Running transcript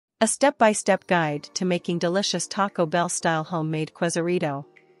A step-by-step guide to making delicious Taco Bell-style homemade Quesarito.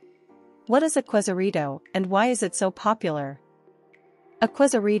 What is a Quesarito, and why is it so popular? A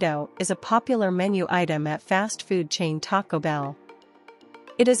Quesarito is a popular menu item at fast food chain Taco Bell.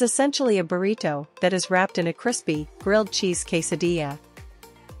 It is essentially a burrito that is wrapped in a crispy, grilled cheese quesadilla.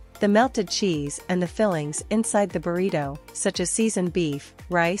 The melted cheese and the fillings inside the burrito, such as seasoned beef,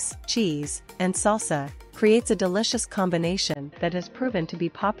 rice, cheese, and salsa, creates a delicious combination that has proven to be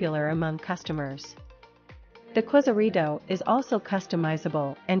popular among customers. The Quesarito is also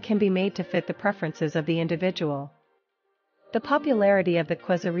customizable and can be made to fit the preferences of the individual. The popularity of the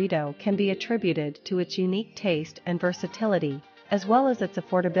Quesarito can be attributed to its unique taste and versatility, as well as its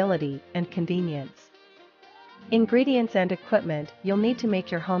affordability and convenience. Ingredients and equipment you'll need to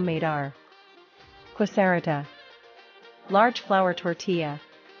make your homemade are: Quesarita, large flour tortilla,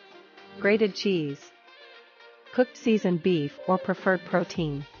 grated cheese, cooked seasoned beef or preferred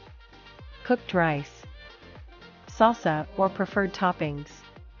protein, cooked rice, salsa or preferred toppings,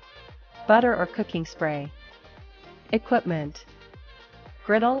 butter or cooking spray. Equipment: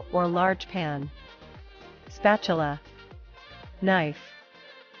 griddle or large pan, spatula, knife.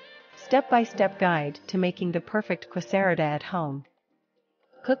 Step-by-step guide to making the perfect Quesarita at home.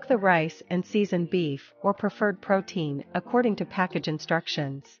 Cook the rice and seasoned beef or preferred protein according to package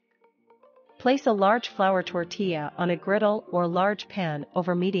instructions. Place a large flour tortilla on a griddle or large pan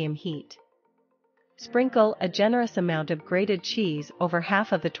over medium heat. Sprinkle a generous amount of grated cheese over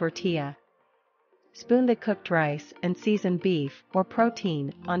half of the tortilla. Spoon the cooked rice and seasoned beef or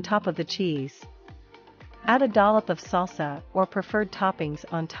protein on top of the cheese. Add a dollop of salsa or preferred toppings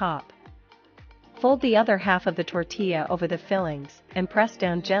on top. Fold the other half of the tortilla over the fillings and press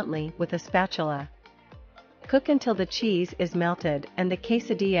down gently with a spatula. Cook until the cheese is melted and the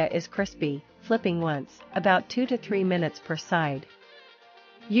quesadilla is crispy, flipping once, about 2 to 3 minutes per side.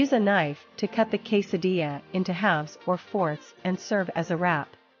 Use a knife to cut the quesadilla into halves or fourths and serve as a wrap.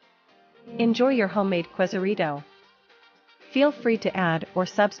 Enjoy your homemade Quesarito. Feel free to add or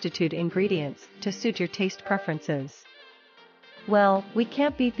substitute ingredients to suit your taste preferences. Well, we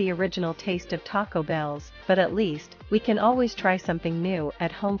can't beat the original taste of Taco Bell's, but at least, we can always try something new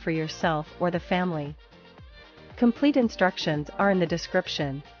at home for yourself or the family. Complete instructions are in the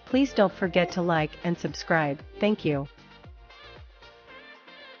description. Please don't forget to like and subscribe. Thank you.